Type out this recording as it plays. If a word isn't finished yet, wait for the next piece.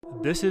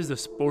This is the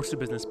Sports to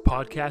Business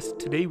podcast.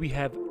 Today we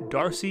have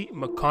Darcy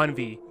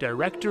McConvey,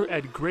 Director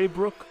at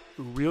Greybrook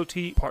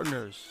Realty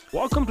Partners.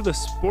 Welcome to the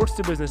Sports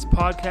to Business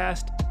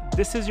podcast.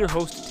 This is your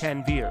host,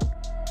 Tanveer.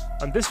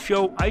 On this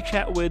show, I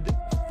chat with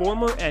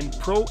former and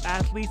pro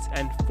athletes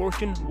and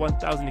Fortune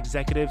 1000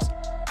 executives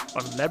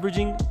on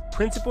leveraging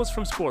principles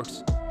from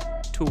sports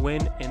to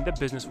win in the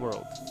business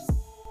world.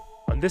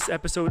 On this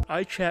episode,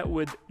 I chat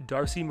with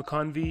Darcy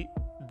McConvey,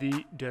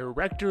 the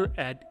director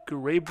at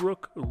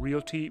Greybrook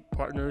Realty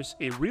Partners,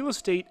 a real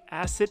estate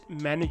asset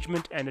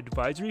management and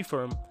advisory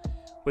firm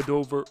with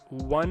over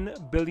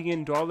 $1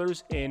 billion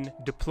in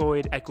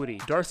deployed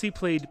equity. Darcy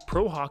played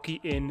pro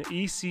hockey in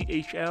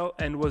ECHL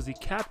and was the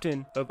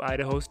captain of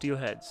Idaho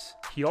Steelheads.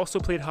 He also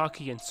played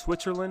hockey in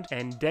Switzerland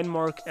and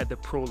Denmark at the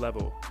pro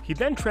level. He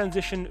then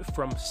transitioned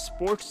from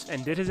sports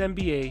and did his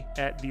MBA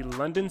at the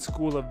London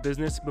School of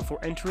Business before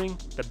entering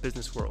the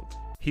business world.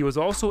 He was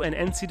also an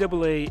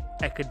NCAA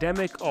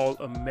Academic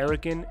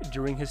All-American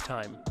during his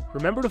time.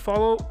 Remember to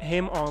follow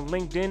him on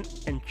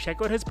LinkedIn and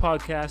check out his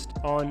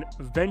podcast on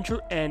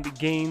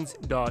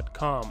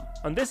ventureandgains.com.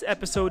 On this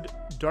episode,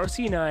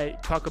 Darcy and I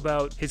talk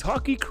about his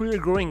hockey career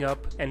growing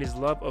up and his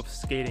love of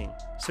skating,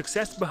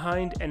 success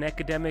behind an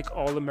academic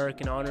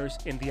All-American honors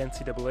in the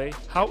NCAA,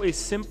 how a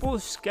simple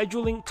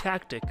scheduling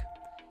tactic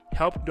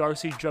helped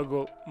Darcy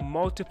juggle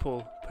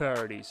multiple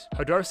priorities,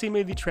 how Darcy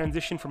made the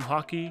transition from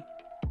hockey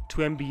to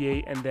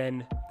MBA and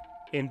then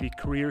in the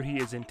career he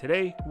is in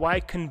today, why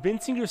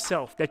convincing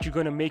yourself that you're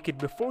going to make it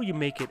before you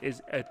make it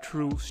is a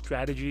true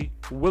strategy,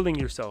 willing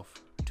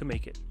yourself to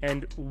make it,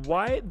 and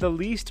why the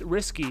least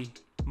risky,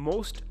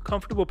 most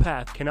comfortable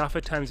path can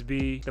oftentimes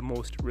be the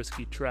most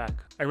risky track.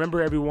 I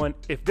remember everyone,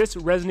 if this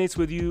resonates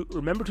with you,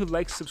 remember to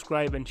like,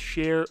 subscribe, and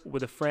share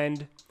with a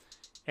friend,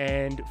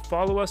 and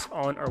follow us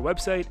on our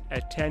website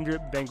at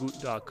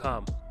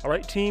tandrabangut.com. All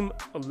right, team,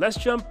 let's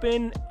jump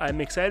in. I'm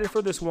excited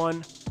for this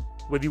one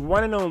with the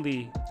one and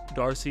only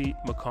Darcy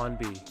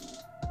McConvey.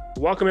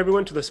 Welcome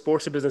everyone to the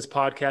Sports to Business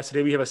podcast.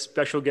 Today we have a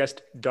special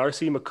guest,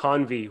 Darcy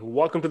McConvey.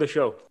 Welcome to the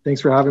show. Thanks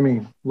for having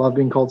me. Love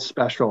being called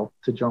special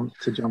to jump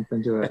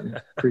into it.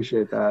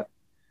 Appreciate that.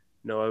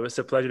 No, it was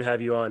a pleasure to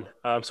have you on.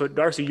 So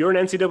Darcy, you're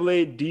an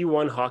NCAA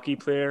D1 hockey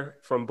player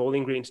from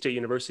Bowling Green State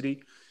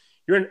University.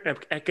 You're an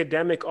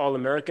academic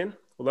All-American.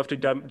 We'll love to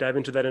dive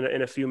into that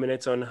in a few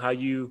minutes on how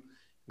you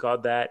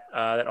got that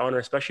honor,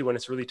 especially when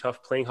it's really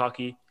tough playing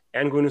hockey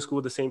and going to school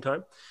at the same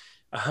time.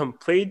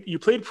 You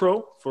played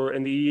pro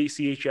in the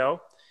ECHL.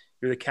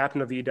 You're the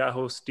captain of the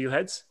Idaho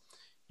Steelheads.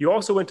 You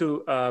also went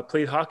to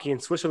play hockey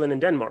in Switzerland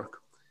and Denmark.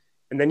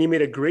 And then you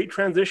made a great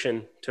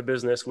transition to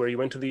business where you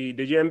went to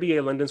did your MBA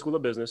at London School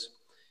of Business.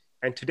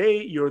 And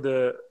today you're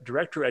the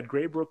director at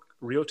Greybrook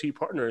Realty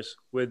Partners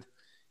with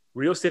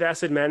real estate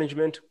asset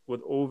management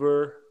with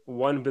over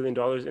 $1 billion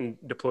in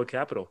deployed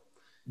capital.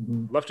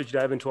 Mm-hmm. Love to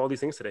dive into all these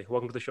things today.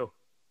 Welcome to the show.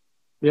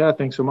 Yeah,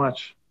 thanks so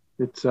much.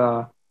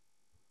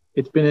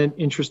 It's been an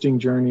interesting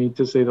journey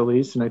to say the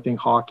least. And I think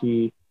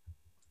hockey,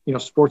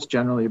 sports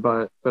generally,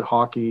 but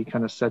hockey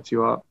kind of sets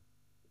you up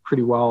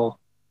pretty well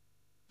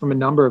from a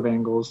number of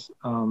angles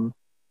to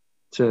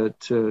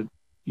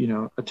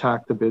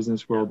attack the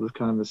business world with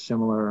kind of a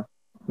similar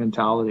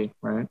mentality,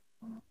 right?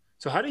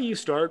 So how did you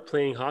start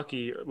playing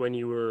hockey when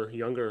you were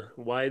younger?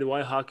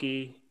 Why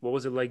hockey? What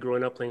was it like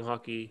growing up playing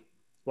hockey?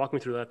 Walk me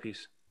through that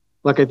piece.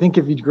 Look, I think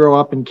if you grow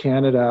up in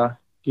Canada,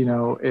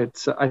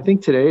 I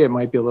think today it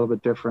might be a little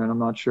bit different. I'm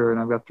not sure. And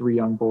I've got 3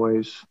 young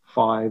boys,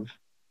 5,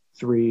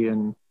 3,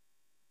 and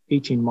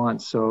 18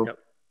 months. So yep.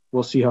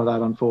 We'll see how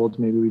that unfolds.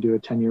 Maybe we do a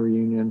 10-year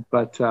reunion,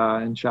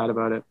 and chat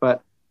about it.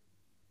 But,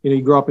 you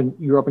grew up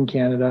in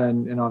Canada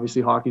and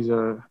obviously hockey's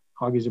a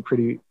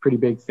pretty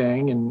big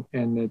thing.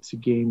 And it's a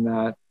game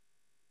that,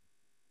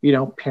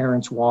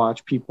 parents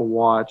watch, people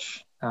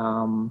watch,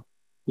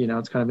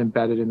 it's kind of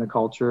embedded in the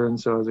culture. And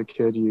so as a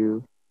kid,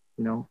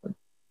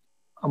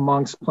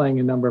 amongst playing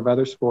a number of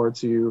other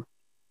sports,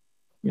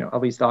 at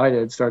least I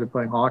did, started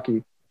playing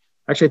hockey.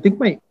 Actually, I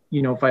think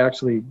if I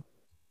actually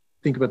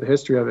think about the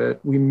history of it,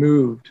 we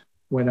moved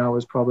when I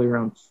was probably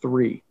around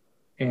 3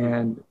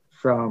 and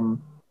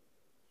from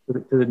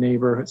to the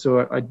neighborhood. So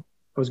I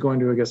was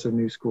going to, I guess, a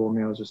new school.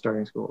 I was just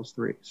starting school. I was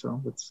 3.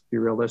 So let's be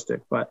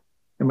realistic. And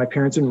my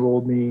parents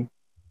enrolled me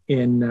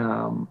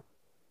in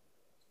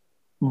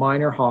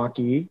minor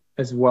hockey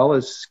as well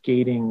as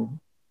skating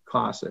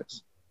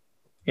classes.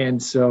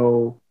 And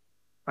so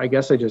I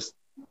guess I just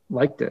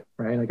liked it,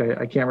 right? Like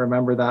I can't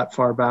remember that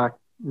far back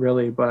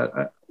really,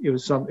 but it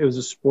was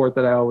a sport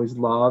that I always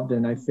loved.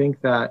 And I think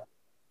that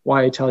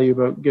why I tell you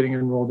about getting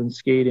enrolled in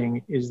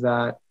skating is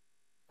that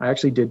I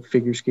actually did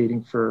figure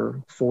skating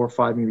for 4 or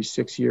 5, maybe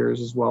 6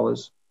 years, as well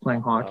as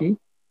playing hockey. Wow.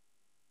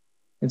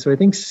 And so I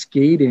think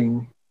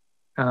skating,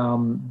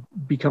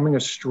 becoming a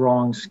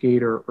strong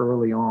skater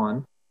early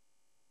on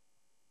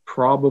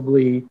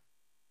probably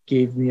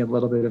gave me a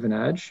little bit of an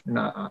edge, and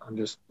I'm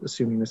just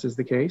assuming this is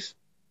the case.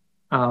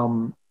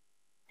 And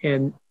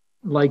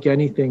like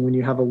anything, when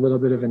you have a little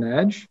bit of an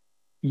edge,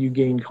 you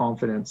gain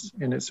confidence,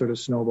 and it sort of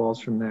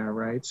snowballs from there,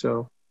 right?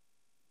 So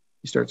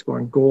you start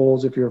scoring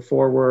goals if you're a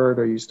forward,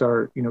 or you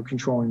start,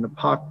 controlling the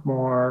puck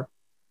more.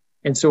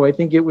 And so I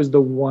think it was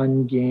the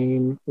one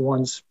game,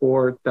 one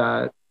sport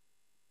that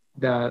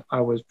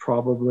I was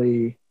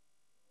probably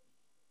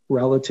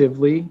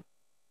relatively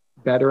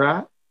better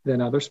at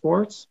than other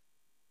sports.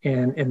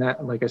 And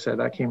that, like I said,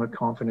 that came with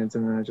confidence,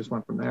 and then it just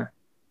went from there.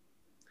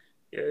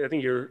 Yeah, I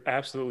think you're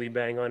absolutely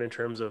bang on in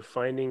terms of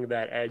finding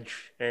that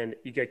edge, and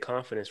you get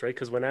confidence, right?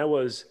 Because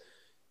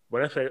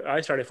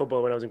I started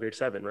football when I was in grade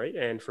 7, right?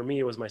 And for me,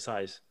 it was my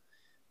size.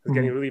 I was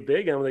getting really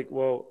big, and I'm like,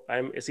 well,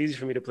 it's easy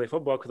for me to play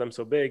football because I'm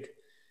so big.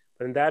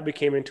 But then that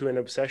became into an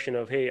obsession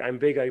of, hey, I'm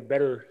big, I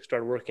better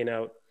start working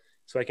out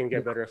so I can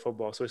get better at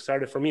football. So it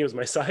started, for me, it was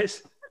my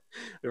size.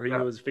 For you,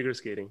 it was figure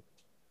skating.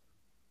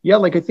 Yeah,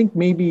 like I think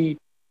maybe,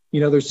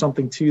 there's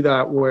something to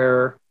that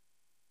where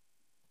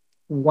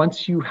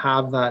once you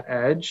have that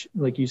edge,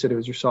 like you said, it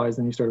was your size,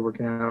 then you started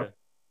working out. Yeah.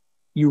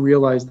 You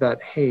realize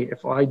that, hey,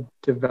 if I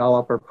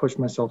develop or push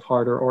myself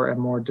harder or am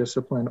more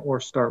disciplined or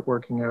start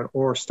working out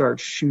or start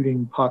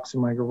shooting pucks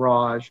in my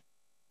garage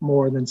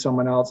more than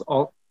someone else,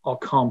 I'll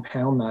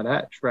compound that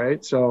edge,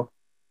 right? So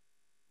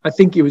I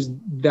think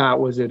that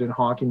was it in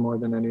hockey more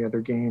than any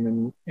other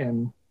game.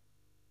 And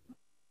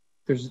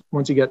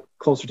once you get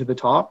closer to the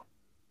top,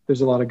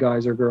 there's a lot of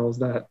guys or girls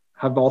that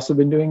have also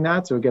been doing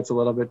that, so it gets a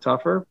little bit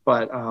tougher.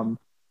 But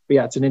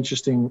yeah, it's an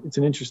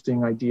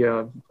interesting idea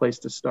of a place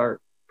to start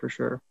for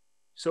sure.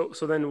 So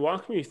then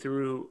walk me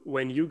through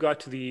when you got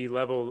to the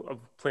level of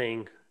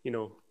playing,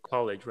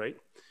 college, right?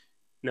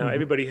 Now,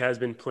 everybody has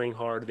been playing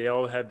hard. They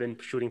all have been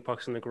shooting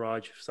pucks in the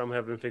garage. Some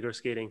have been figure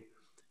skating.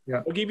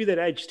 Yeah. What gave you that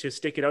edge to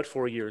stick it out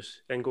 4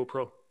 years and go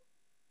pro?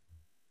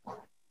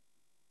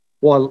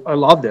 Well, I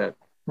loved it,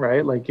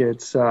 right? Like it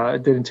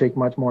didn't take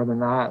much more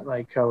than that.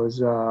 Like I was,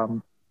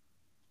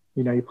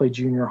 you play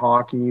junior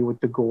hockey with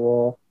the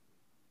goal.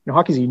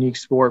 Hockey's a unique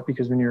sport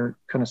because when you're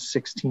kind of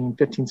 15,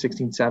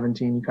 16,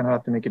 17, you kind of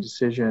have to make a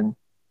decision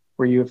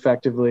where you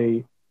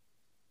effectively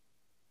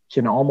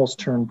can almost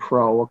turn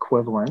pro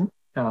equivalent,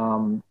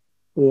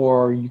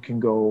 or you can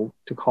go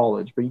to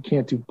college, but you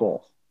can't do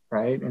both,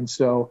 right? And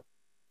so,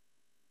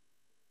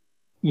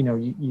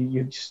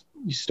 you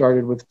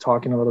started with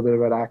talking a little bit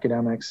about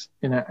academics,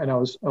 and I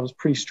was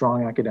pretty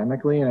strong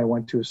academically, and I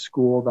went to a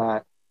school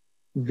that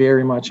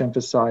very much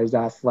emphasized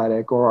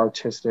athletic or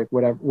artistic,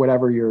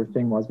 whatever your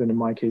thing was. But in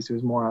my case, it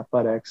was more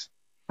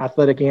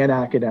athletic and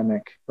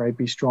academic, right?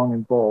 Be strong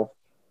in both,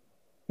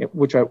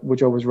 which I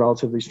was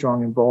relatively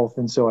strong in both.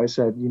 And so I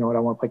said, you know what, I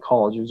want to play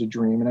college. It was a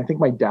dream. And I think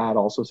my dad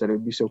also said it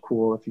would be so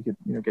cool if you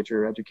could, get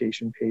your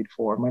education paid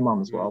for. My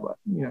mom as well,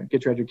 but,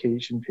 get your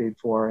education paid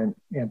for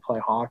and play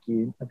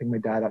hockey. I think my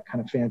dad kind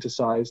of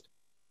fantasized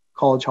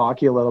college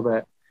hockey a little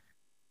bit.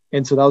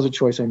 And so that was a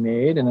choice I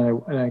made, and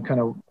I kind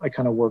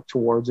of worked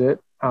towards it,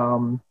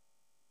 and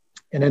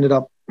ended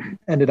up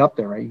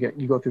there. Right,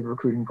 you go through the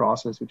recruiting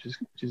process, which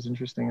is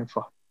interesting and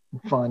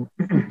fun.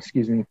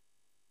 Excuse me.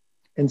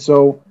 And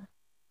so,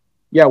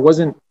 yeah,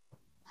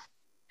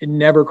 it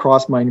never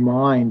crossed my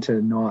mind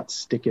to not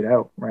stick it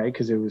out, right?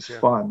 Because it was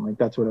fun. Like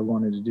that's what I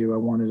wanted to do. I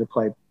wanted to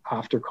play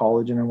after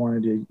college, and I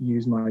wanted to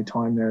use my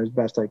time there as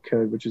best I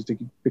could, which is to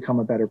become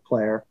a better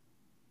player.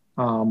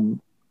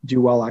 Do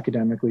well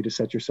academically to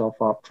set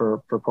yourself up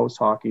for post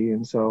hockey.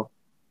 And so,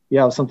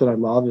 yeah, it was something I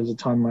loved. It was a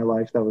time in my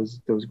life that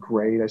was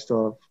great. I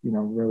still have,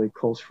 really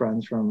close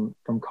friends from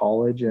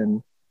college,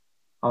 and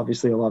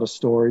obviously a lot of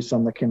stories,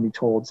 some that can be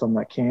told, some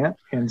that can't.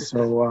 And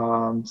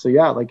so,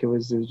 yeah, like it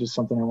was just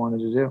something I wanted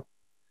to do.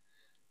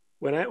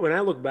 When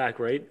I look back,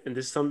 right, and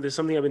there's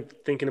something I've been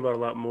thinking about a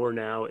lot more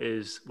now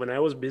is when I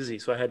was busy.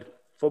 So I had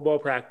football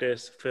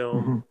practice,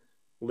 film,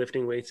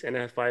 lifting weights, and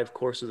I had 5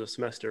 courses a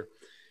semester.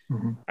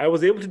 I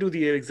was able to do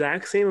the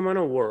exact same amount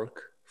of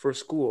work for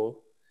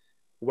school,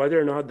 whether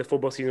or not the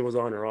football season was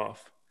on or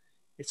off.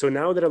 So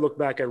now that I look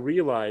back, I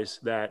realize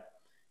that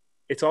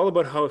it's all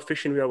about how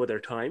efficient we are with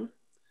our time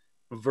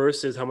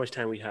versus how much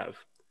time we have.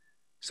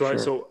 So,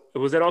 So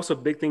was that also a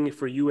big thing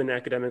for you in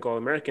Academic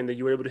All-American, that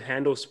you were able to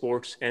handle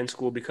sports and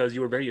school because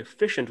you were very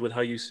efficient with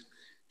how you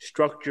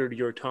structured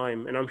your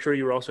time? And I'm sure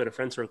you were also at a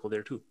friend circle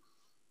there too.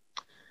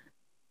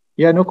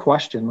 Yeah, no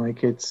question.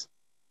 Like it's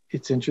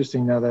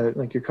interesting now that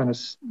like you're kind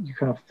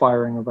of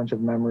firing a bunch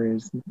of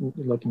memories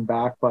looking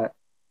back, but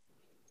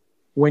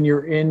when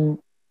you're in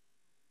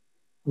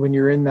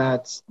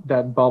that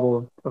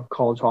bubble of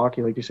college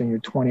hockey, like you're saying, you're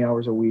 20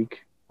 hours a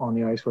week on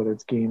the ice, whether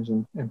it's games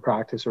and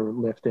practice or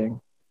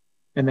lifting,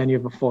 and then you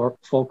have a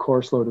full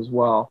course load as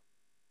well.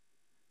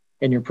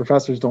 And your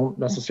professors don't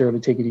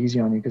necessarily take it easy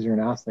on you because you're an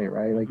athlete,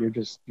 right? Like you're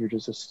just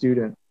a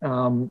student.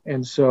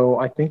 And so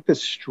I think the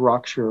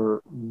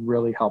structure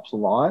really helps a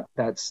lot.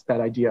 That's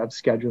that idea of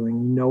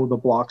scheduling, the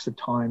blocks of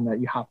time that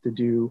you have to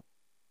do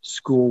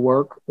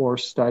schoolwork or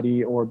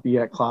study or be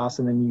at class,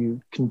 and then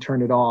you can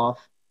turn it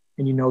off,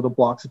 and the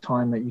blocks of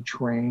time that you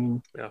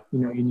train,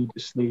 you need to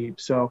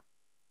sleep. So,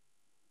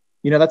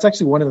 that's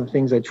actually one of the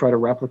things I try to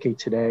replicate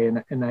today.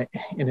 And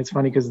it's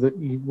funny because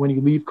when you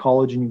leave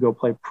college and you go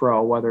play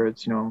pro, whether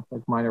it's,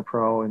 like minor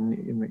pro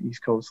in the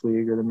East Coast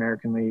League or the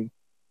American League,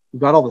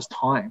 you've got all this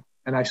time,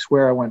 And I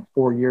swear I went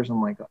 4 years.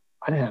 I'm like,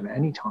 I didn't have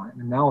any time.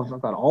 And now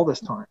I've got all this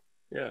time.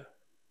 Yeah.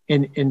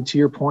 And to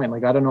your point,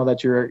 like, I don't know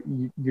that you're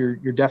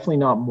definitely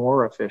not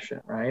more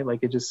efficient, right?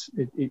 Like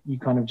you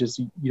kind of just,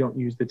 you don't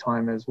use the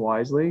time as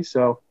wisely.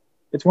 So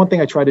it's one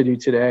thing I try to do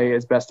today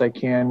as best I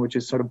can, which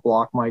is sort of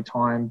block my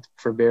time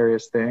for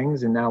various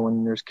things. And now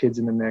when there's kids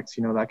in the mix,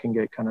 that can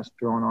get kind of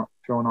thrown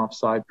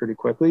offside pretty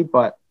quickly.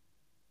 But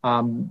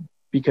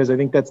because I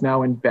think that's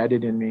now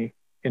embedded in me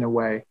in a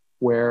way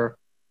where,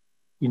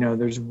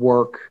 there's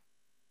work,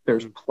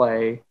 there's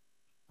play,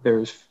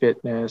 there's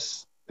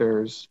fitness,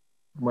 there's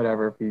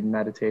whatever, if you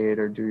meditate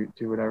or do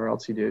whatever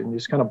else you do, and you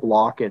just kind of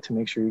block it to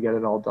make sure you get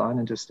it all done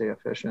and just stay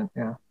efficient.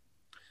 Yeah.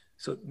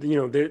 So,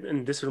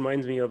 and this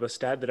reminds me of a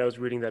stat that I was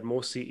reading, that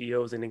most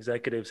CEOs and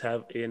executives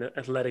have an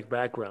athletic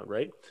background,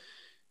 right?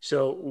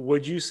 So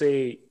would you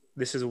say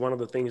this is one of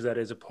the things that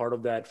is a part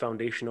of that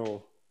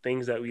foundational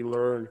things that we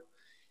learn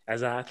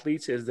as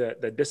athletes, is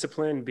that the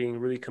discipline, being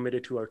really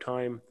committed to our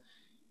time,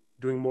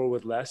 doing more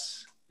with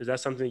less? Is that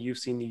something that you've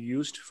seen you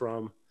used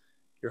from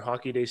your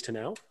hockey days to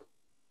now?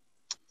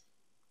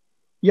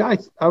 Yeah,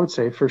 I would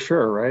say for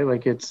sure, right?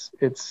 Like it's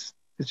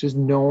just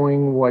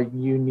knowing what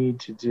you need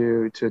to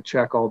do to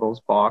check all those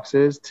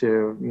boxes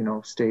to,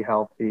 stay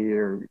healthy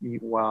or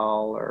eat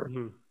well, or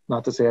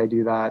not to say I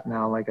do that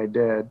now like I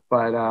did,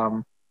 but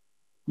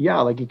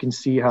yeah, like you can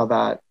see how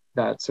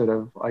that sort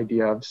of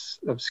idea of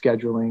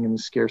scheduling and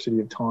the scarcity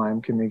of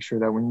time can make sure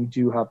that when you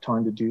do have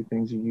time to do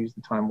things, you use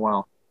the time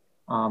well.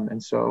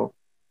 And so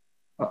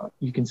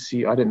you can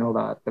see, I didn't know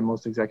that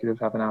most executives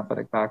have an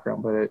athletic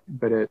background,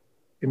 but it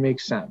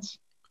makes sense.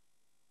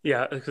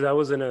 Yeah, because I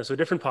was in a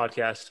different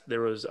podcast.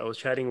 I was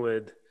chatting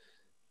with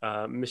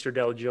Mr.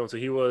 Del Jones. So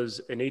he was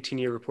an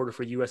 18-year reporter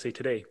for USA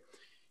Today.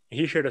 And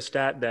he shared a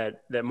stat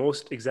that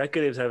most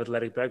executives have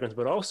athletic backgrounds,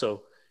 but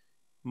also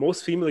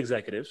most female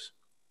executives,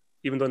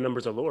 even though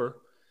numbers are lower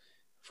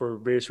for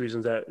various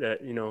reasons that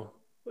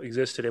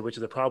exist today, which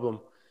is a problem,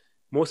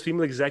 most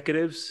female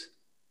executives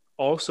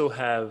also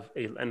have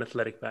an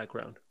athletic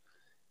background,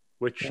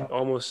 which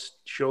almost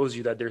shows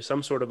you that there's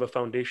some sort of a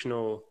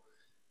foundational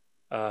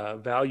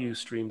value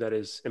stream that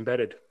is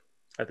embedded,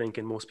 I think,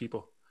 in most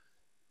people.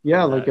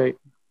 Yeah, like I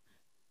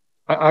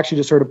actually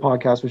just heard a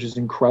podcast which is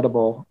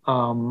incredible.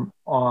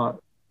 A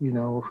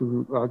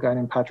guy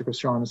named Patrick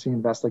O'Shaughnessy,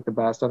 Invest Like the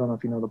Best. I don't know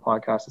if you know the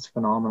podcast. It's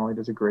phenomenal. He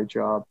does a great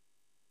job.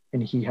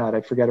 And he had,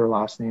 I forget her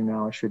last name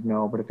now, I should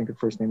know, but I think her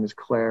first name is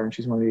Claire, and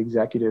she's one of the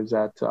executives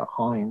at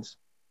Heinz.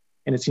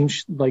 And it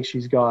seems like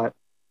she's got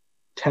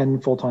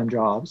 10 full-time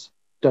jobs,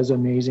 does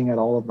amazing at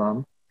all of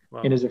them.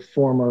 Wow. And is a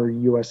former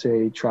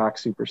USA track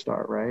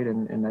superstar, right?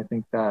 And I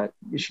think that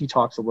she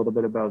talks a little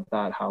bit about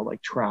that, how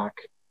like track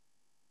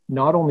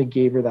not only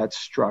gave her that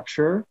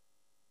structure,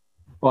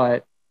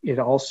 but it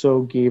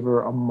also gave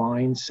her a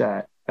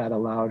mindset that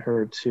allowed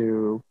her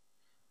to,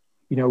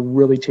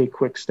 really take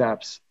quick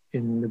steps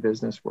in the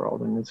business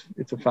world. And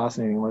it's a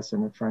fascinating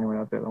listen for anyone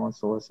out there that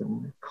wants to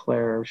listen.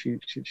 Claire, she's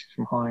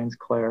from Heinz,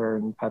 Claire,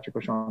 and Patrick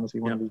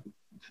O'Shaughnessy, one of these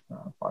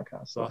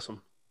podcasts. So,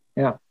 awesome.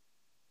 Yeah.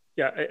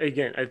 Yeah.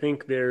 Again, I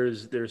think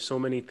there's so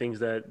many things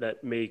that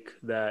make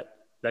that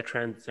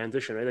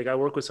transition, right? Like I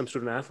work with some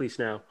student athletes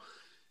now,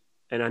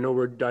 and I know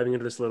we're diving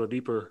into this a little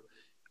deeper,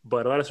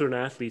 but a lot of student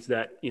athletes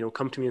that,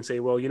 come to me and say,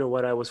 well, you know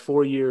what, I was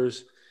 4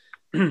 years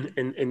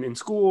in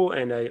school,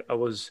 and I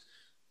was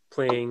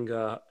playing,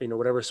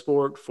 whatever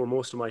sport for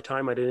most of my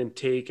time. I didn't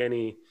take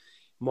any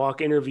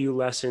mock interview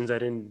lessons. I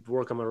didn't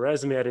work on my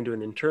resume. I didn't do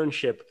an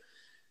internship.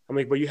 I'm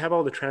like, but you have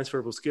all the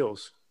transferable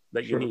skills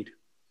that you need.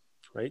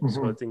 Right. Mm-hmm.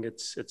 So I think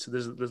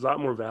there's a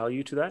lot more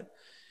value to that.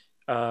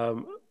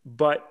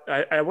 But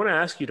I want to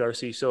ask you,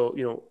 Darcy,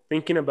 so,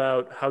 thinking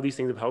about how these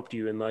things have helped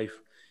you in life,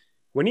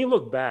 when you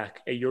look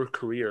back at your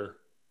career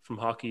from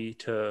hockey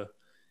to,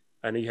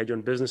 I know you had your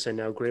own business and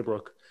now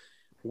Graybrook,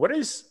 what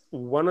is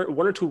one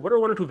or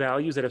two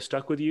values that have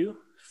stuck with you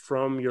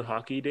from your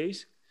hockey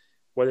days,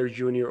 whether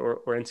junior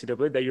or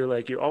NCAA, that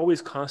you're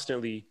always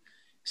constantly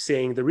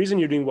saying the reason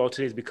you're doing well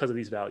today is because of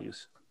these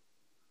values?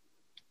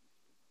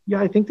 Yeah,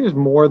 I think there's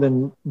more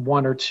than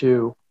one or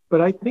two,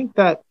 but I think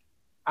that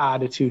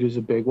attitude is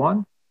a big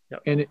one.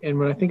 Yep. And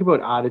when I think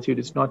about attitude,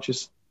 it's not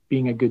just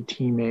being a good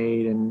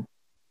teammate and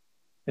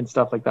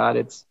stuff like that.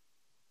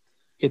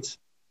 It's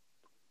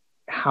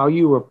how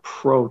you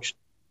approach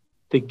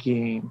the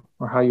game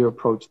or how you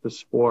approach the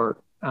sport.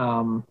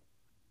 Like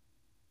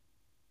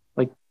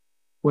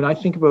when I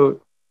think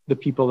about the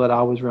people that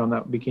I was around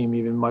that became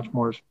even much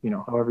more,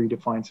 however you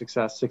define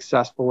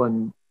successful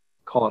and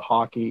call it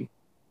hockey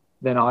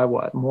than I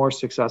was, more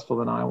successful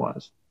than I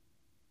was.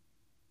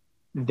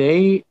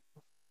 They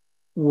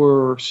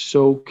were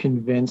so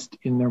convinced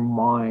in their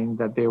mind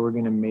that they were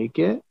going to make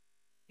it,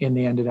 and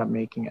they ended up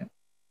making it,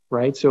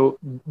 right? So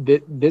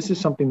this is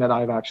something that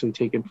I've actually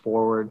taken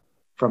forward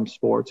from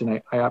sports,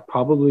 and I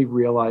probably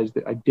realized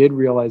that I did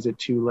realize it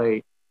too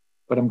late,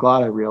 but I'm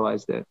glad I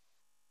realized it.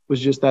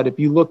 Was just that if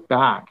you look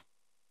back,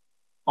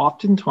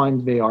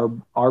 oftentimes they are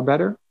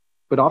better,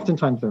 but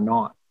oftentimes they're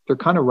not. They're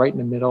kind of right in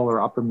the middle or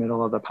upper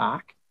middle of the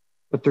pack,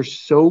 but they're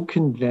so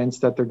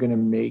convinced that they're going to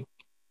make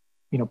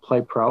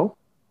play pro,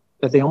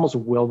 that they almost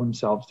will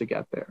themselves to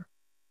get there.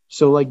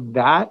 So like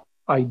that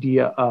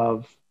idea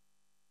of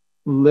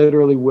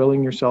literally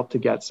willing yourself to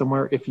get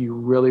somewhere if you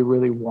really,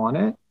 really want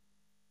it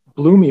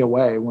blew me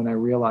away when I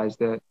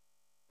realized it.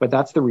 But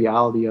that's the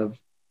reality of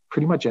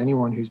pretty much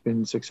anyone who's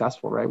been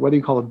successful, right? Whether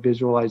you call it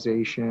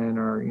visualization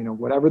or,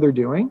 whatever they're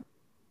doing,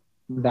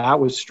 that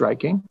was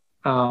striking.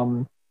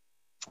 And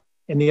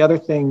the other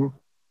thing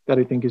that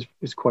I think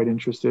is quite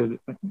interesting,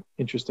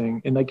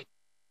 and like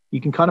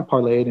you can kind of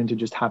parlay it into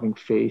just having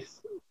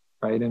faith,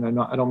 right? And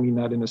I don't mean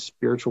that in a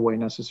spiritual way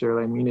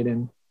necessarily. I mean it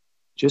in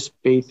just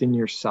faith in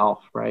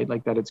yourself, right?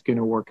 Like that it's going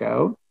to work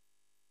out.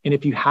 And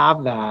if you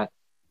have that,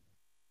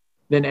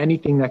 then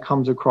anything that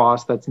comes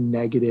across that's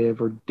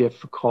negative or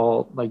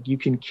difficult, like you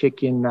can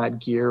kick in that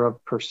gear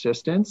of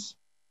persistence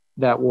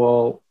that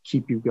will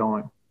keep you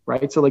going,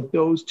 right? So like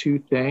those two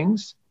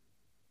things,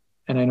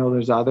 and I know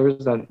there's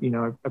others that,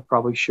 I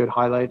probably should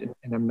highlight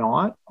and I'm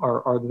not,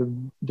 are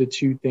the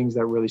two things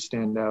that really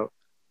stand out.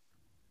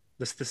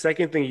 The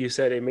second thing you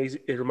said,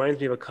 it reminds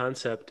me of a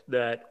concept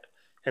that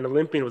an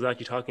Olympian was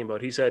actually talking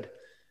about. He said,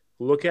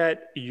 look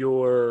at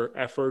your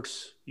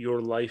efforts, your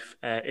life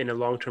in a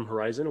long-term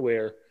horizon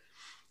where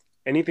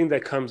anything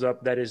that comes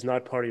up that is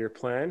not part of your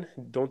plan,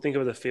 don't think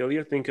of it as a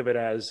failure. Think of it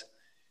as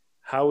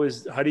how are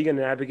you going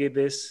to navigate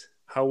this?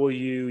 How will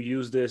you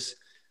use this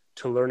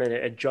to learn and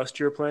adjust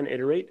your plan,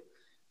 iterate,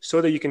 so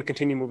that you can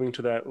continue moving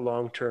to that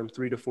long-term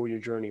 3 to 4 year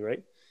journey,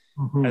 right?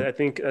 Mm-hmm. I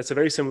think that's a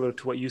very similar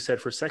to what you said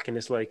for a second.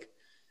 It's like,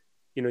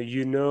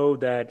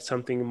 that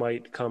something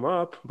might come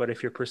up, but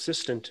if you're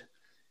persistent,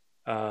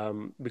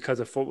 because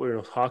of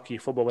football, hockey,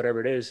 football, whatever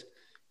it is,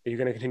 you're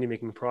going to continue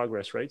making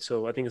progress, right?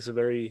 So I think it's a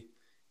very,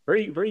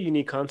 very, very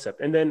unique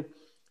concept. And then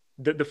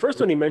the first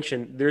one you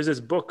mentioned, there's this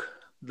book,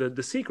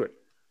 The Secret,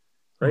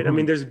 right? Mm-hmm. I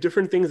mean, there's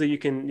different things that you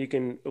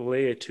can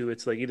lay it to.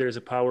 It's like either there's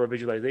a power of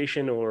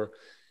visualization or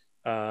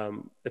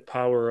the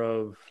power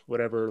of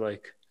whatever.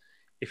 Like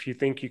if you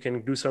think you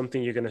can do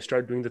something, you're going to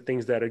start doing the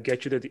things that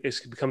get you there.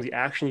 It becomes the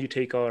action you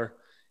take are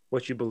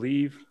what you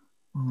believe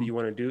that you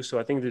want to do. So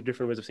I think there's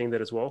different ways of saying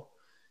that as well.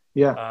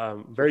 Yeah,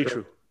 very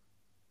true.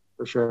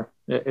 For sure.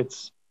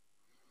 It's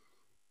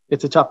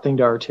a tough thing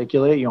to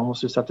articulate. You almost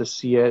just have to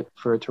see it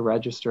for it to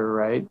register,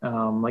 right?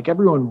 Like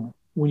everyone,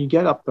 when you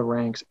get up the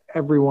ranks,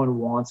 everyone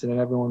wants it and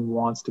everyone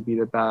wants to be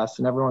the best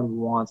and everyone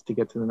wants to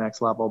get to the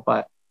next level,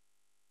 but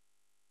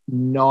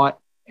not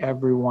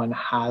everyone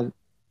has,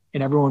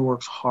 and everyone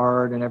works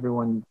hard and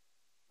everyone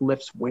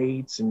lifts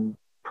weights and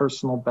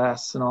personal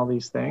bests and all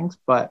these things,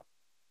 but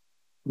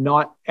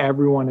not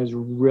everyone is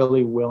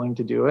really willing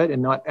to do it,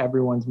 and not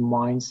everyone's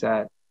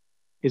mindset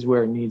is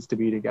where it needs to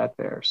be to get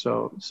there.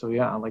 So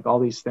yeah, like all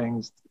these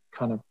things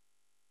kind of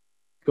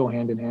go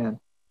hand in hand.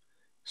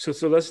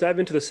 So let's dive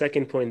into the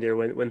second point there.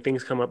 When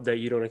things come up that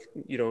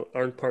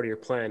aren't part of your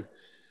plan,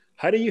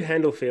 how do you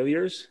handle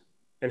failures,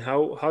 and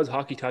how has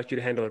hockey taught you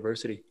to handle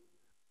adversity?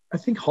 I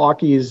think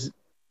hockey is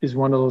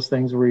one of those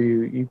things where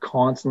you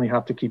constantly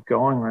have to keep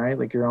going, right?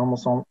 Like you're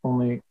almost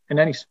only in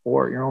any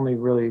sport, you're only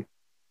really,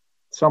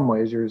 some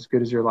ways you're as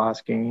good as your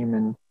last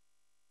game,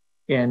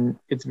 and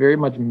it's very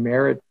much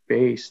merit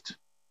based.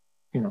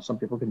 Some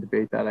people can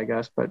debate that, I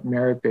guess, but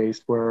merit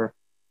based, where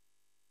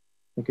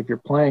like if you're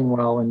playing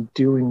well and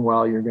doing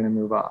well, you're going to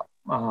move up.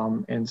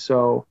 And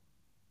so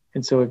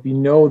if you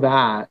know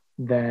that,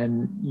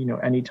 then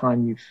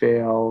anytime you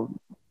fail,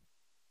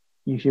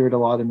 you hear it a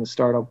lot in the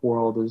startup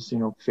world is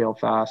fail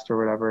fast or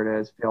whatever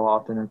it is, fail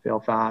often and fail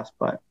fast,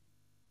 but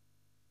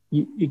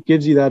it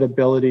gives you that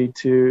ability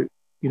to,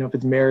 if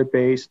it's merit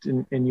based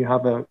and you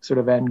have a sort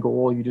of end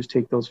goal, you just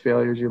take those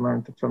failures, you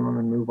learn from them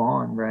and move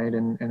on, right?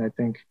 And I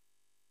think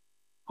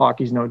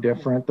hockey's no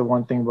different. The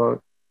one thing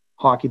about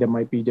hockey that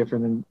might be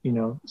different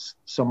than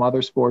some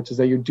other sports is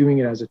that you're doing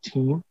it as a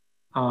team,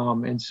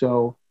 and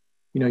so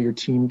your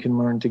team can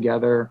learn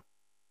together,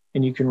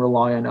 and you can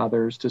rely on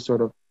others to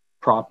sort of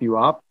prop you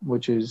up,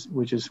 which is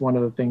one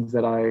of the things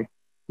that I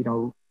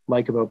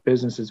like about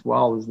business as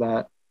well, is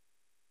that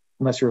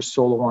unless you're a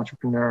solo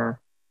entrepreneur,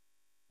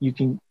 you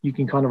can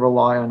kind of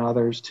rely on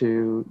others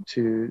to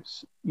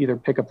either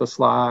pick up the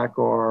slack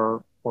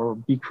or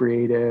be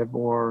creative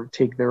or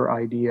take their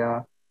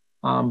idea.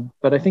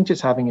 But I think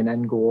just having an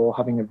end goal,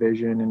 having a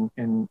vision,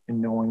 and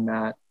knowing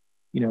that,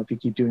 if you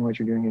keep doing what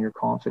you're doing and you're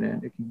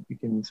confident, you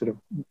can sort of,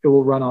 it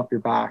will run off your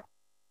back.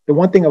 The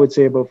one thing I would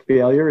say about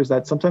failure is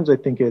that sometimes I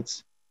think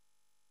it's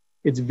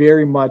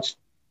very much,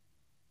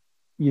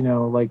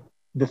 like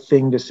the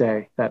thing to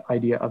say, that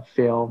idea of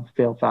fail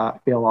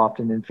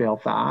often and fail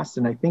fast.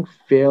 And I think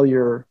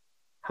failure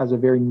has a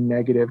very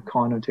negative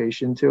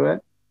connotation to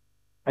it.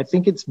 I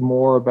think it's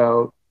more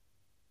about,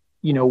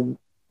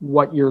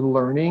 what you're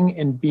learning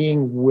and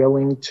being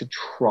willing to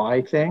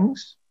try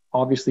things.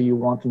 Obviously you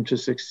want them to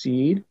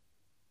succeed,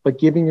 but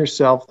giving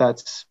yourself that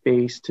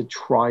space to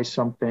try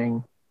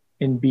something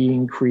and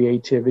being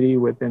creativity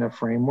within a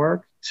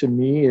framework, to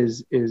me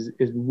is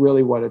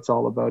really what it's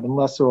all about, and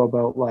less so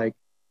about like,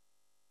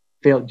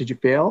 did you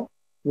fail?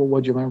 Well,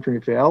 what'd you learn from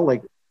your fail?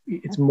 Like,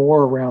 it's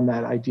more around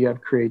that idea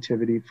of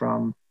creativity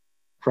from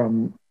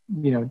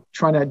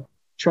trying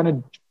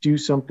to do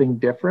something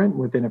different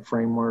within a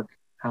framework,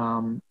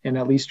 and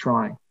at least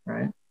trying,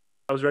 right?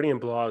 I was writing a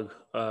blog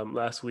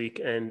last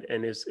week, and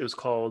it was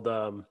called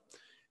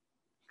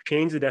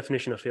 "Change the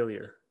Definition of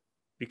Failure,"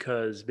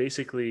 because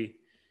basically,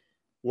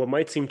 what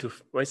might seem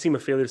a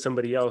failure to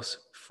somebody else,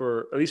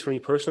 for at least for me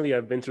personally,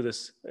 I've been through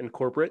this in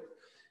corporate.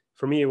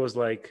 For me, it was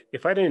like,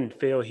 if I didn't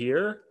fail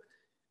here,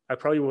 I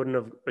probably wouldn't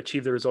have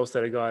achieved the results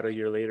that I got a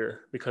year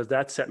later, because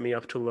that set me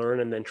up to learn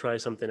and then try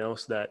something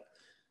else that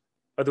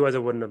otherwise I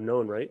wouldn't have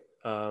known, right?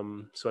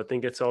 So I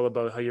think it's all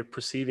about how you're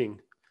perceiving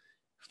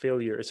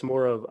failure. It's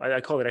more of,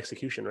 I call it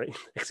execution, right?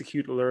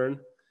 Execute, learn,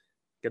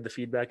 get the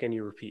feedback, and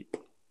you repeat.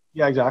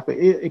 Yeah, exactly.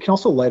 It can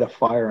also light a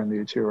fire under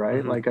you too, right?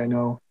 Mm-hmm. Like I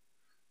know,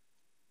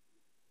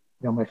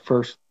 my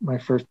first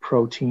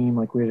pro team,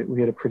 like we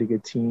had a pretty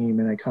good team,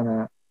 and I kind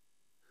of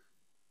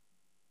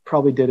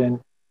probably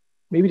didn't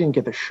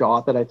get the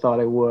shot that I thought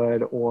I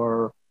would,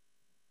 or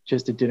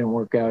just it didn't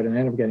work out, and I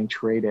ended up getting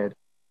traded,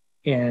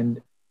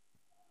 and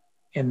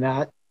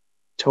that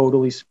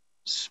totally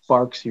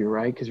sparks you,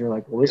 right? Because you're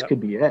like, well, this could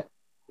be it.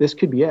 This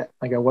could be it.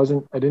 Like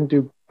I didn't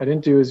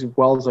do as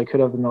well as I could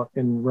have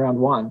in round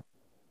one.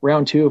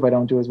 Round two, if I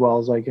don't do as well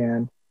as I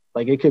can,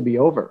 like it could be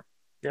over.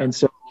 Yeah. And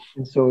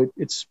so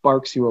it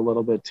sparks you a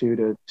little bit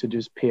too, to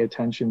just pay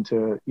attention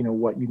to,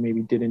 what you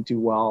maybe didn't do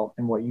well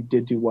and what you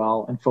did do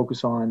well, and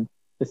focus on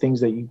the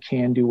things that you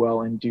can do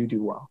well and do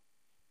well.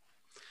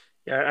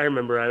 Yeah, I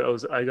remember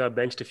I got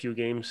benched a few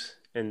games,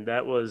 and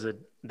that was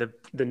the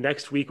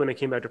next week when I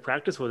came back to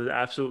practice was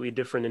absolutely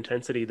different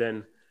intensity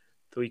than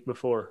the week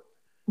before.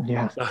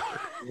 Yeah. So.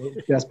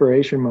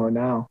 Desperation mode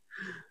now.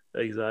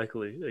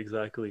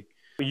 Exactly.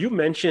 You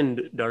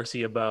mentioned,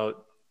 Darcy,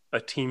 about a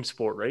team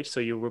sport, right? So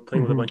you were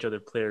playing with a bunch of other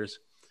players.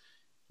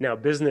 Now,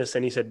 business,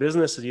 and you said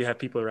business is you have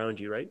people around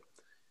you, right?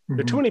 Mm-hmm.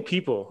 There are too many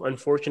people,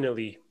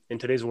 unfortunately, in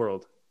today's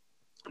world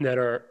that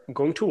are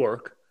going to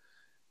work,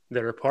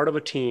 that are part of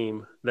a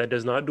team that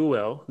does not do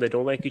well, that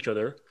don't like each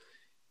other,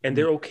 and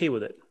they're okay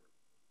with it.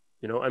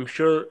 I'm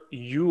sure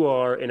you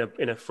are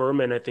in a firm,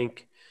 and I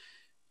think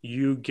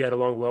you get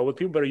along well with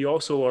people, but you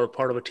also are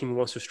part of a team who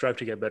wants to strive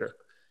to get better.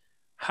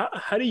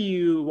 How do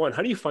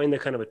you find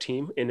that kind of a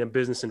team in a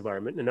business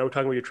environment? And now we're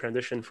talking about your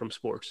transition from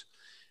sports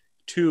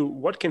to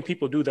what can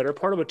people do that are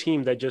part of a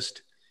team that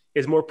just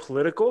is more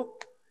political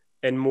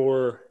and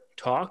more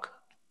talk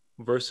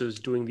versus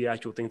doing the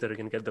actual things that are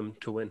going to get them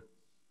to win?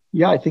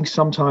 Yeah, I think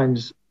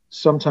sometimes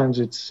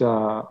it's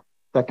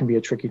that can be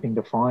a tricky thing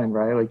to find,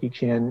 right? Like you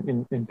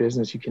can in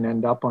business, you can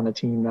end up on a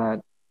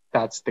team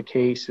that's the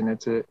case, and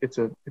it's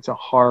a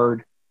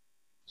hard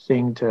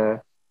thing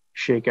to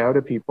shake out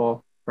of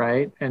people,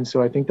 right? And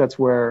so I think that's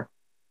where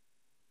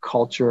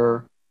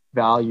culture,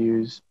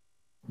 values,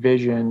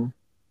 vision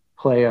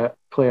play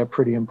a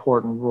pretty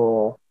important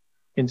role,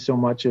 in so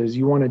much as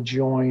you want to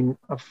join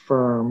a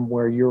firm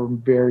where you're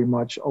very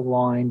much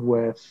aligned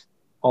with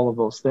all of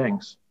those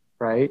things,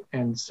 right?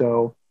 And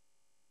so,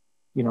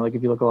 like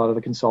if you look at a lot of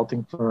the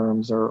consulting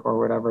firms or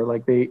whatever,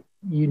 like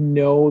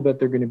that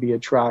they're going to be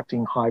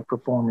attracting high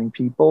performing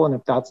people. And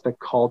if that's the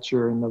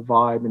culture and the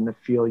vibe and the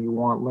feel you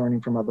want,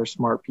 learning from other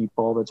smart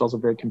people, that's also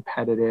very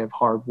competitive,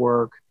 hard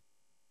work,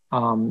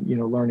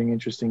 learning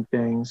interesting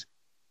things,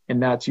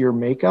 and that's your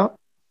makeup,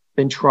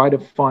 then try to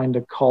find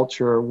a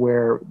culture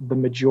where the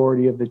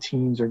majority of the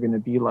teams are going to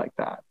be like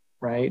that,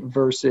 right?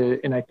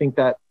 And I think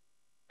that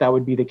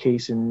would be the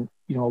case in,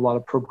 a lot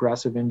of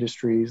progressive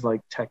industries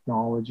like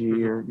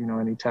technology or,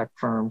 any tech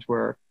firms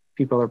where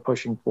people are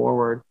pushing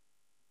forward,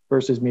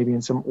 versus maybe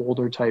in some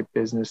older type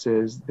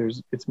businesses,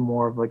 it's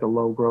more of like a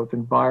low growth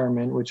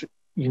environment, which,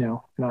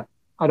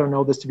 I don't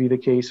know this to be the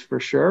case for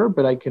sure,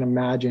 but I can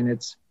imagine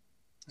it's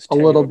a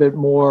little bit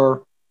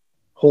more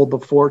hold the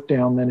fort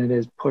down than it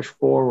is push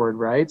forward,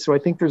 right? So I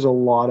think there's a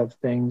lot of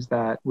things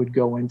that would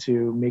go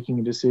into making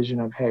a decision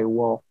of, hey,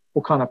 well,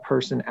 what kind of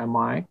person am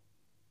I?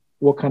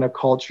 What kind of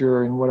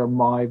culture and what are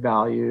my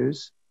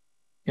values,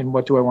 and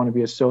what do I want to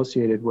be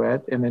associated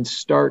with? And then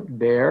start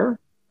there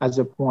as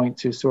a point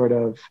to sort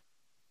of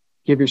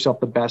give yourself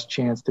the best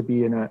chance to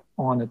be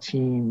on a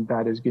team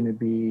that is going to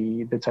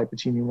be the type of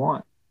team you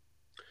want.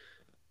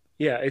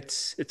 Yeah,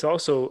 it's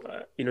also,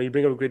 you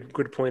bring up a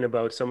good point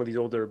about some of these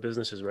older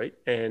businesses, right?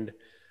 And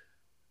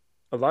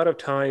a lot of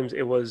times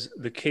it was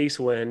the case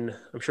when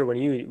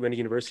you went to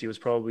university, it was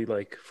probably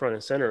like front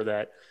and center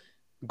that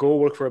go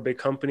work for a big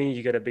company,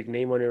 you get a big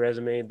name on your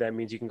resume. That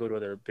means you can go to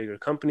other bigger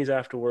companies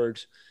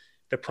afterwards.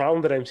 The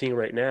problem that I'm seeing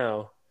right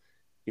now,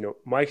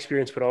 my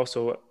experience, but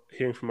also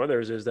hearing from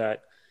others, is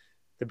that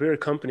the bigger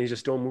companies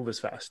just don't move as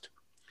fast.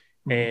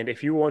 Mm-hmm. And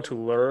if you want to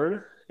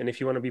learn, and if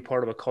you want to be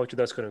part of a culture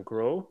that's going to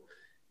grow,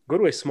 go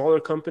to a smaller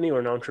company or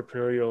an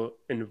entrepreneurial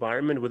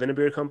environment within a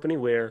bigger company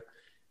where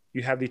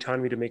you have the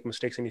autonomy to make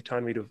mistakes and the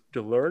autonomy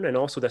to learn. And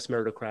also that's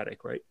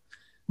meritocratic, right?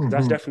 So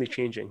that's definitely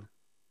changing.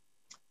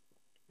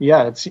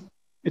 Yeah,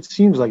 it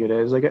seems like it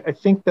is. Like, I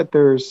think that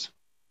there's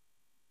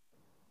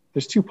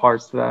two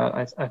parts to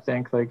that. I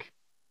think, like,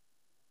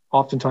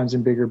 oftentimes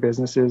in bigger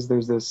businesses,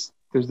 there's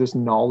this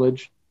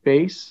knowledge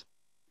base,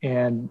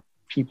 and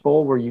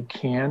people where you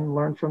can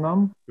learn from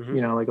them. Mm-hmm.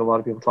 You know, like a lot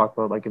of people talk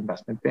about like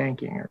investment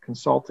banking or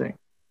consulting.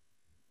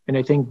 And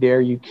I think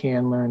there you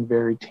can learn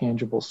very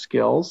tangible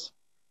skills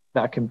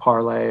that can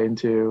parlay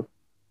into,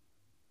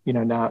 you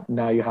know,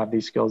 now you have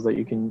these skills that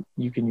you can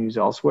use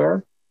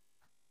elsewhere.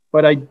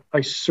 But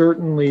I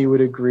certainly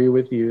would agree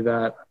with you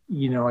that,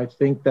 you know, I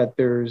think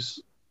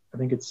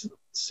it's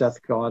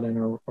Seth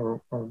Godin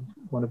or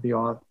one of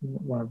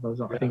those,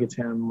 yeah. I think it's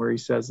him, where he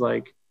says,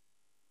 like,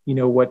 you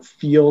know, what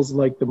feels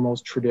like the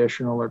most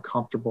traditional or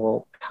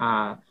comfortable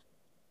path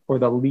or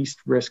the least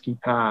risky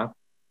path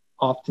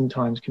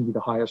oftentimes can be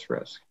the highest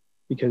risk.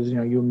 Because, you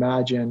know, you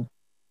imagine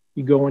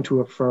you go into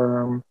a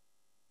firm,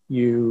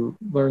 you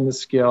learn the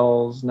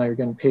skills, now you're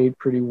getting paid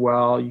pretty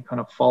well, you kind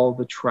of follow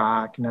the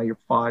track, now you're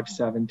 5,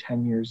 7,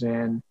 10 years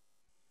in.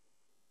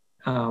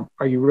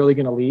 Are you really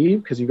going to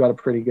leave? Because you got a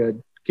pretty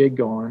good gig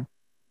going.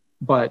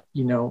 But,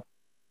 you know,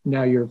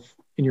 now you're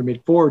in your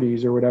mid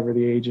 40s or whatever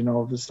the age, and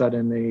all of a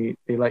sudden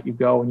they let you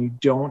go, and you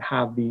don't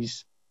have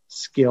these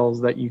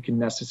skills that you can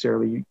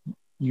necessarily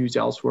use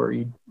elsewhere.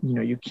 You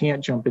know, you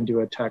can't jump into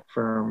a tech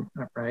firm,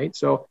 right?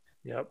 So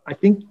yep. I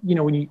think, you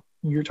know, when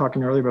you're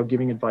talking earlier about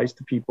giving advice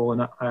to people,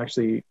 and I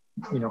actually,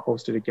 you know,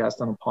 hosted a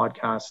guest on a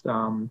podcast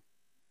a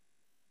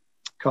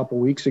couple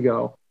weeks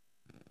ago,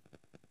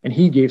 and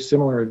he gave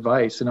similar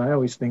advice. And I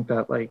always think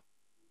that, like,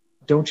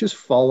 don't just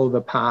follow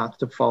the path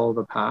to follow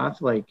the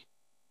path. Like,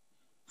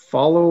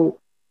 follow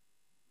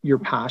your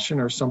passion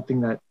or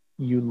something that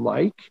you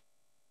like,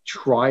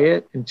 try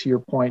it, and to your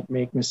point,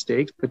 make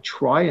mistakes, but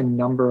try a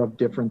number of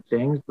different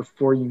things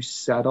before you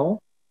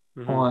settle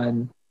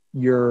on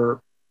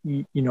your,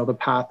 you know, the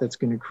path that's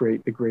going to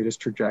create the greatest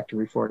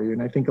trajectory for you.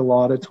 And I think a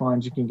lot of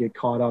times you can get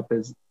caught up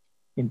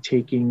in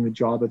taking the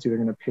job that's either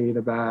going to pay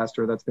the best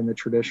or that's been the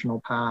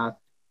traditional path,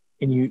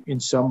 and you in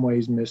some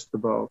ways miss the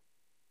boat.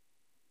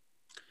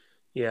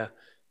 Yeah.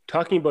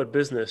 Talking about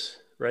business,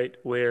 right,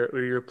 where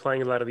you're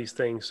applying a lot of these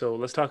things. So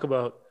let's talk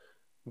about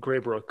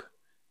Graybrook.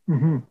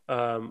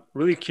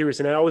 Really curious.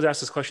 And I always ask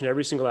this question to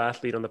every single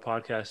athlete on the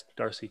podcast,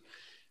 Darcy.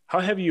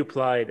 How have you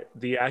applied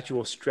the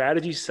actual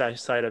strategy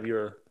side of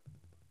your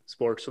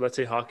sport? So let's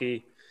say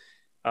hockey,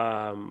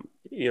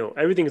 you know,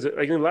 everything is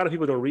like, a lot of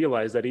people don't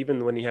realize that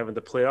even when you have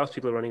the playoffs,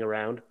 people are running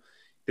around.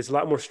 There's a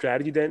lot more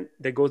strategy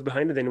that goes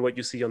behind it than what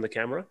you see on the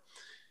camera.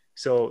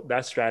 So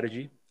that's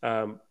strategy.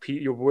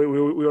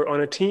 We're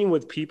on a team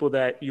with people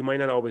that you might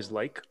not always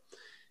like,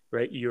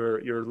 right?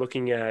 You're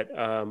looking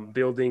at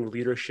building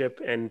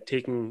leadership and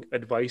taking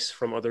advice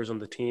from others on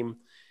the team.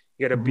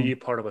 You got to be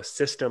part of a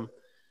system,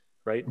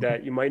 right?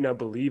 That you might not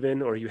believe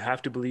in, or you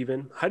have to believe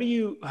in. How do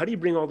you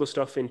bring all those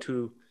stuff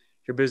into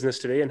your business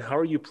today, and how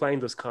are you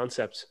applying those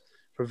concepts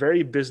from a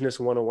very business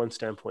 101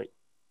 standpoint?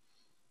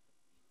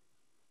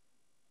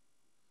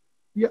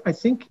 Yeah, I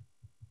think,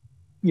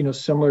 you know,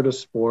 similar to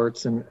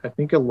sports, and I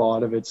think a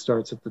lot of it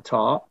starts at the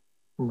top,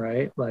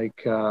 right?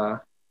 Like,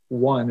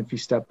 one, if you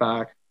step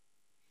back,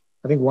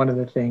 I think one of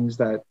the things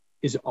that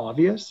is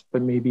obvious,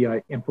 but maybe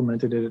I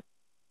implemented it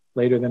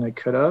later than I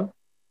could have,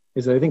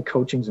 is that I think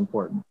coaching is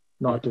important,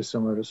 not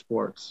dissimilar to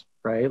sports,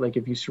 right? Like,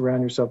 if you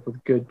surround yourself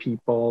with good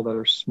people that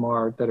are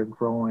smart, that are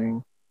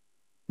growing,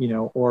 you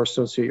know, or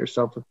associate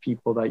yourself with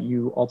people that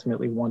you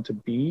ultimately want to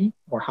be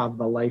or have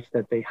the life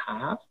that they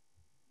have,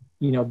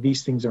 you know,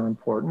 these things are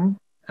important.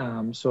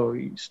 So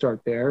you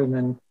start there. And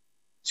then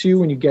two,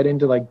 when you get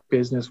into like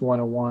business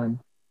 101,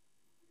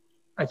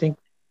 I think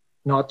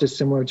not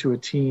dissimilar to a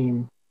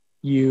team,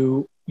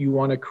 you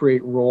want to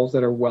create roles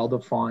that are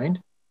well-defined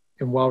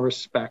and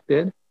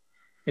well-respected.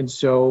 And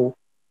so,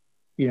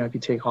 you know, if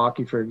you take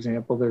hockey, for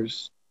example,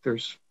 there's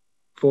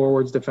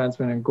forwards,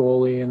 defensemen, and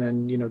goalie. And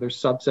then, you know,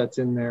 there's subsets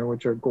in there,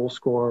 which are goal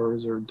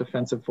scorers or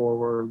defensive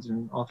forwards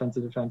and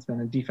offensive defensemen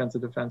and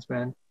defensive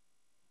defensemen.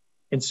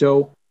 And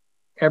so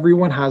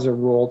everyone has a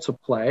role to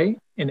play,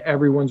 and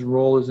everyone's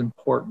role is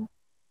important.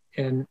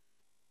 And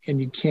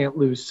you can't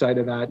lose sight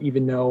of that,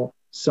 even though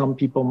some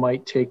people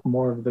might take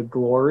more of the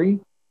glory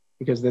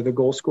because they're the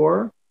goal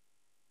scorer.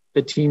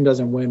 The team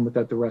doesn't win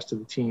without the rest of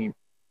the team.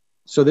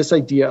 So this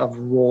idea of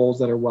roles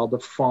that are well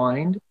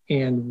defined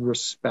and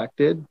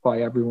respected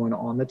by everyone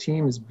on the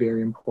team is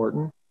very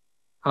important.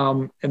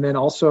 And then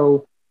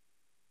also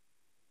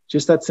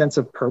just that sense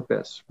of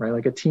purpose, right?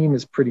 Like, a team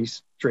is pretty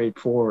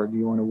straightforward.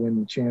 You want to win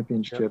the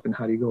championship, and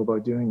how do you go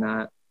about doing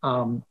that?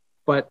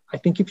 But I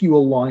think if you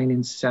align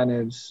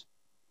incentives,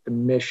 the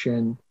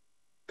mission,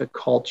 the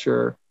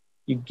culture,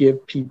 you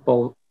give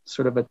people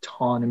sort of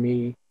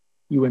autonomy,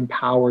 you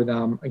empower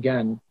them,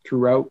 again,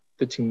 throughout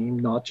the team,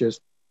 not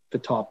just the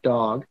top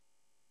dog,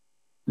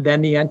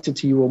 then the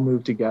entity will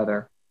move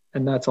together.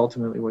 And that's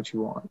ultimately what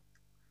you want.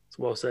 It's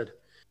well said.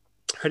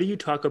 How do you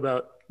talk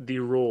about the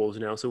roles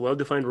now? So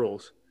well-defined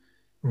roles.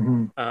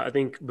 I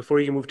think before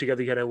you can move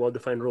together, you got to have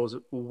well-defined roles.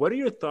 What are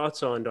your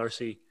thoughts on,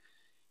 Darcy,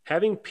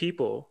 having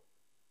people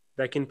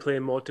that can play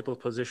multiple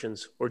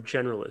positions or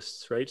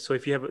generalists, right? So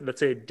if you have,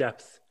 let's say,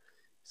 depth,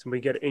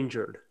 somebody get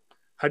injured,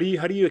 how do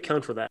you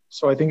account for that?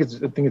 So I think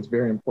it's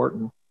very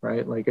important,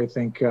 right? Like, I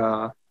think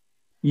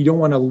you don't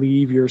want to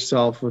leave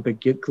yourself with a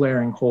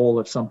glaring hole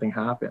if something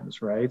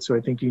happens, right? So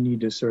I think you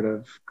need to sort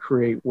of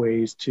create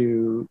ways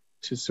to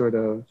sort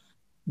of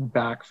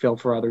backfill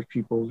for other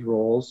people's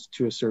roles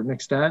to a certain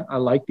extent. I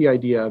like the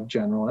idea of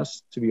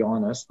generalists, to be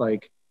honest.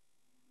 Like,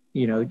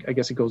 you know, I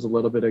guess it goes a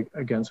little bit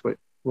against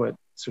what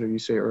sort of you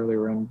say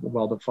earlier in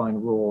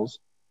well-defined rules.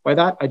 By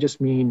that, I just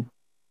mean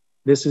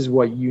this is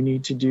what you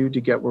need to do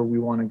to get where we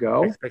want to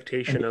go.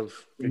 Expectation of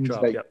your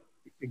job. Yep.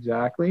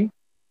 Exactly.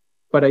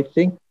 But I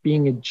think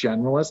being a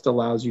generalist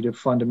allows you to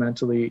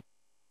fundamentally,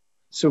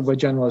 so what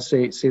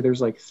generalists say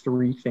there's like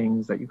 3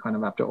 things that you kind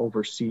of have to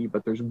oversee,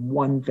 but there's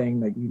one thing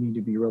that you need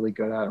to be really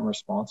good at and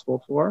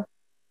responsible for.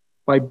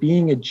 By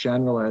being a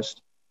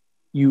generalist,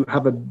 you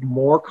have a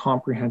more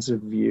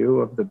comprehensive view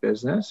of the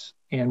business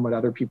and what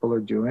other people are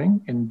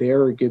doing. And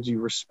there it gives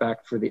you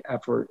respect for the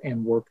effort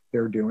and work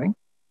they're doing.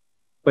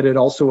 But it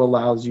also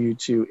allows you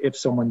to, if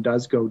someone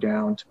does go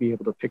down, to be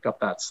able to pick up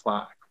that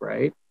slack,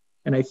 right?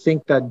 And I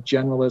think that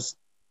generalists,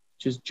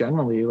 just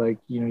generally, like,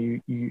 you know,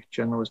 you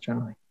generalists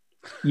generally,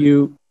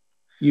 you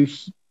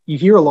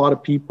hear a lot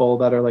of people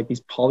that are like these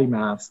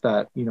polymaths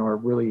that, you know, are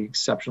really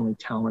exceptionally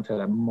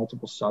talented at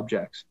multiple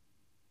subjects.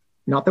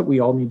 Not that we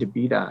all need to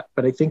be that,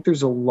 but I think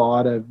there's a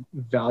lot of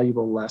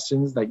valuable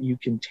lessons that you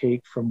can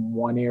take from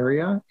one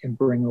area and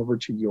bring over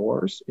to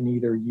yours and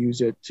either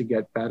use it to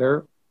get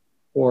better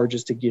or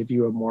just to give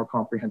you a more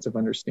comprehensive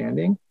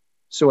understanding.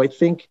 So I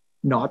think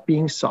not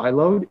being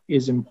siloed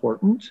is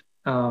important.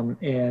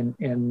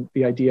 And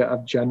the idea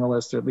of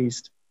generalists, at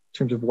least in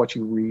terms of what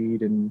you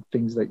read and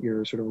things that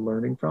you're sort of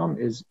learning from,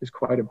 is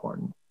quite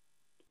important.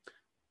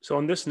 So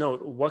on this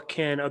note, what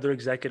can other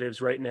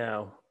executives right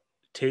now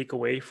take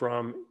away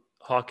from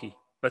hockey?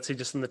 Let's say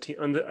just on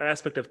the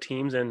aspect of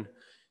teams and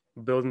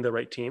building the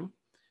right team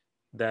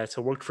that's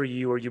worked for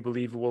you or you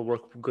believe will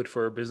work good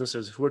for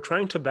businesses who are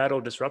trying to battle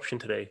disruption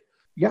today.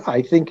 Yeah,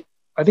 I think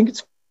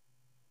it's,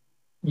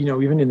 you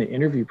know, even in the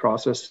interview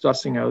process,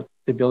 sussing out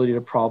the ability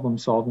to problem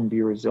solve and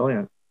be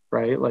resilient,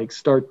 right? Like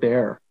start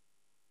there.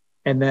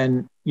 And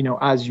then, you know,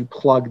 as you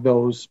plug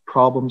those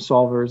problem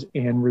solvers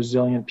and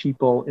resilient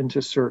people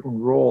into certain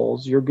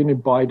roles, you're going to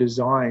by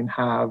design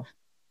have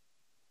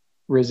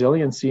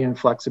resiliency and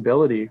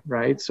flexibility,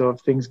 right? So if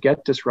things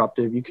get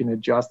disruptive, you can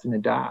adjust and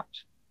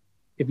adapt.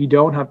 If you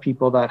don't have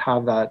people that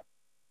have that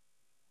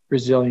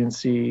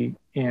resiliency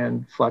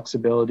and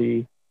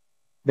flexibility,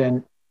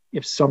 then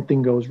if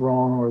something goes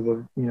wrong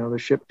or the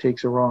ship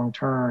takes a wrong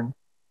turn,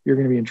 you're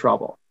going to be in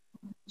trouble.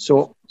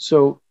 So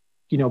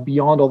you know,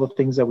 beyond all the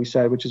things that we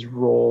said, which is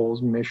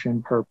roles,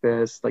 mission,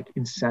 purpose, like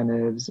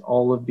incentives,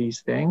 all of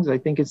these things, I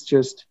think it's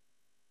just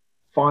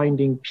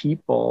finding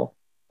people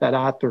that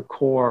at their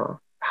core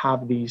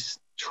have these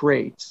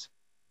traits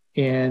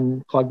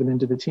and plug them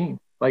into the team.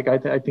 Like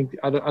I think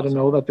I don't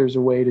know that there's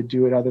a way to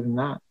do it other than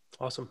that.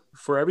 Awesome.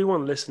 For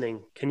everyone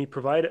listening, can you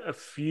provide a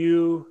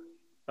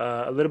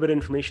little bit of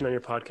information on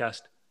your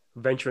podcast,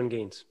 Venture and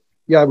Gains?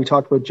 Yeah, we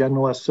talked about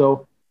generalists.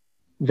 So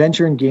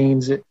Venture and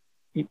Gains,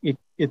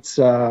 it's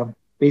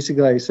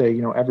basically, I say,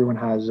 you know, everyone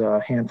has a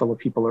handful of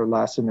people or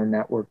less in their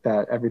network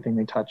that everything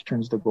they touch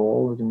turns to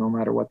gold, and no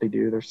matter what they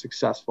do, they're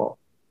successful.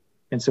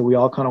 And so we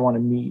all kind of want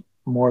to meet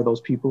more of those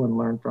people and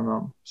learn from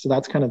them. So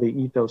that's kind of the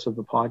ethos of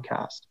the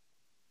podcast.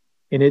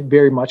 And it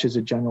very much is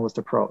a generalist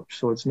approach.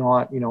 So it's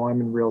not, you know,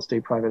 I'm in real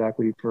estate private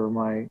equity for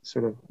my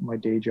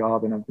day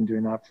job, and I've been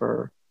doing that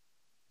for,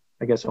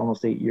 I guess,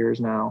 almost 8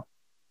 years now.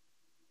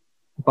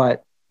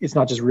 But it's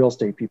not just real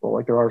estate people.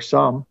 Like there are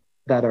some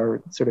that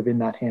are sort of in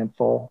that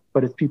handful,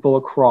 but it's people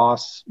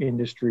across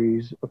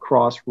industries,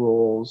 across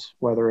roles,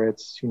 whether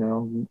it's, you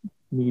know,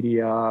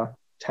 media,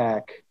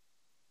 tech,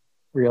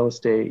 real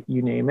estate,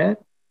 you name it.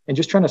 And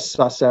just trying to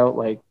suss out,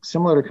 like,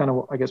 similar to kind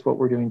of, I guess, what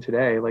we're doing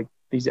today, like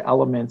these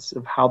elements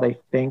of how they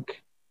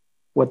think,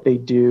 what they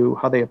do,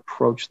 how they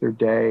approach their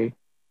day,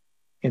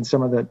 and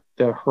some of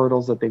the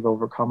hurdles that they've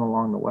overcome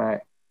along the way.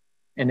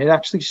 And it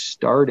actually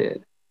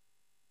started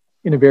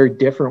in a very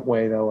different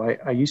way, though.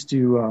 I used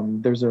to,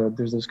 there's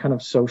this kind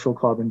of social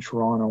club in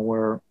Toronto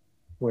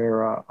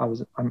where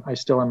I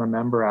still am a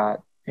member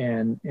at.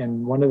 And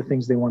one of the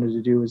things they wanted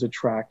to do is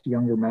attract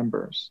younger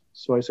members.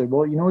 So I said,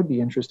 well, you know, what would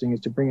be interesting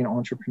is to bring in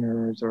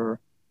entrepreneurs or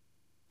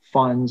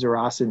funds or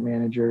asset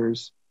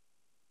managers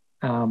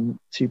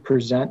to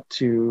present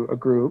to a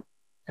group,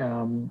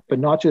 but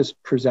not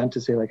just present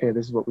to say like, hey,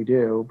 this is what we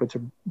do, but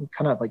to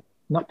kind of like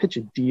not pitch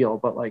a deal,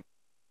 but like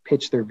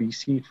pitch their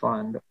VC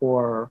fund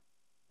or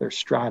their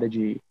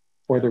strategy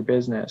or their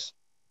business.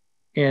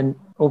 And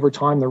over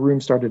time, the room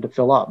started to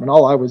fill up. And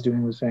all I was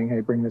doing was saying,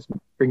 hey, bring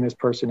this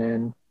person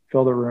in,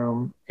 fill the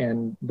room,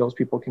 and those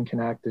people can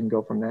connect and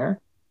go from there.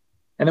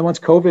 And then once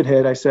COVID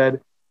hit, I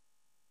said,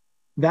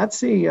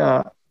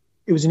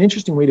 it was an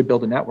interesting way to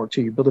build a network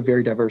too. You build a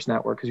very diverse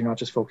network because you're not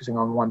just focusing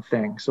on one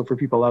thing. So for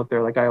people out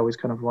there, like I always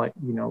kind of like,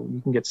 you know,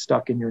 you can get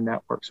stuck in your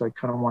network. So I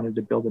kind of wanted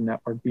to build a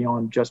network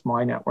beyond just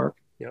my network.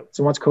 Yep.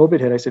 So once COVID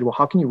hit, I said, well,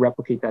 how can you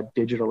replicate that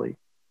digitally?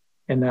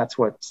 And that's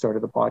what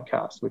started the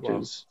podcast,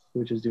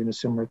 which is doing a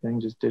similar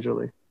thing, just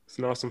digitally. It's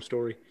an awesome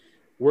story.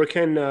 Where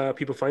can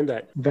people find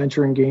that?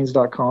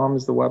 Ventureandgains.com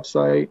is the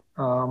website.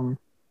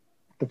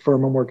 The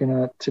firm I'm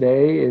working at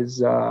today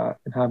is,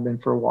 and have been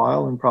for a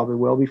while and probably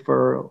will be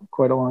for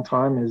quite a long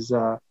time, is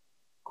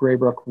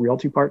Graybrook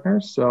Realty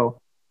Partners. So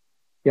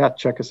yeah,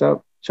 check us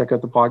out. Check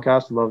out the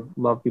podcast.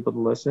 Love people to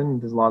listen.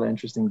 There's a lot of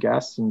interesting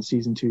guests, and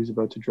season 2 is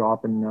about to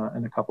drop in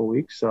a couple of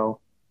weeks. So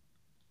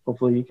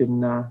hopefully you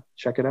can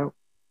check it out.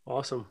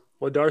 Awesome.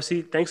 Well,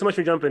 Darcy, thanks so much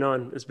for jumping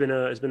on. It's been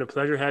a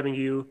pleasure having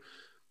you.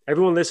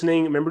 Everyone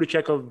listening, remember to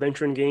check out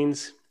Venture and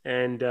Gains,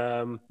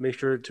 and make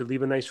sure to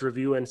leave a nice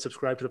review and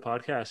subscribe to the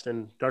podcast.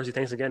 And Darcy,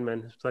 thanks again,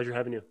 man. It's a pleasure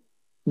having you.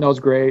 No, it's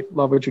great.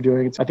 Love what you're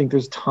doing. I think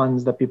there's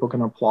tons that people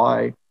can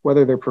apply,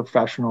 whether they're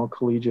professional,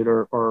 collegiate,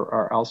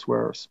 or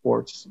elsewhere,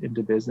 sports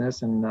into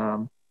business.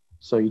 And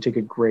so you take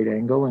a great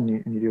angle and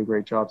you do a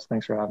great job. So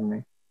thanks for having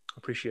me.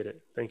 Appreciate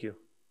it. Thank you.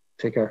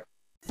 Take care.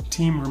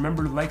 Team,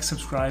 remember to like,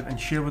 subscribe, and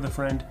share with a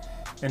friend,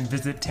 and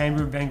visit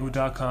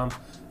tambourvango.com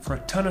for a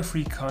ton of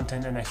free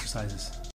content and exercises.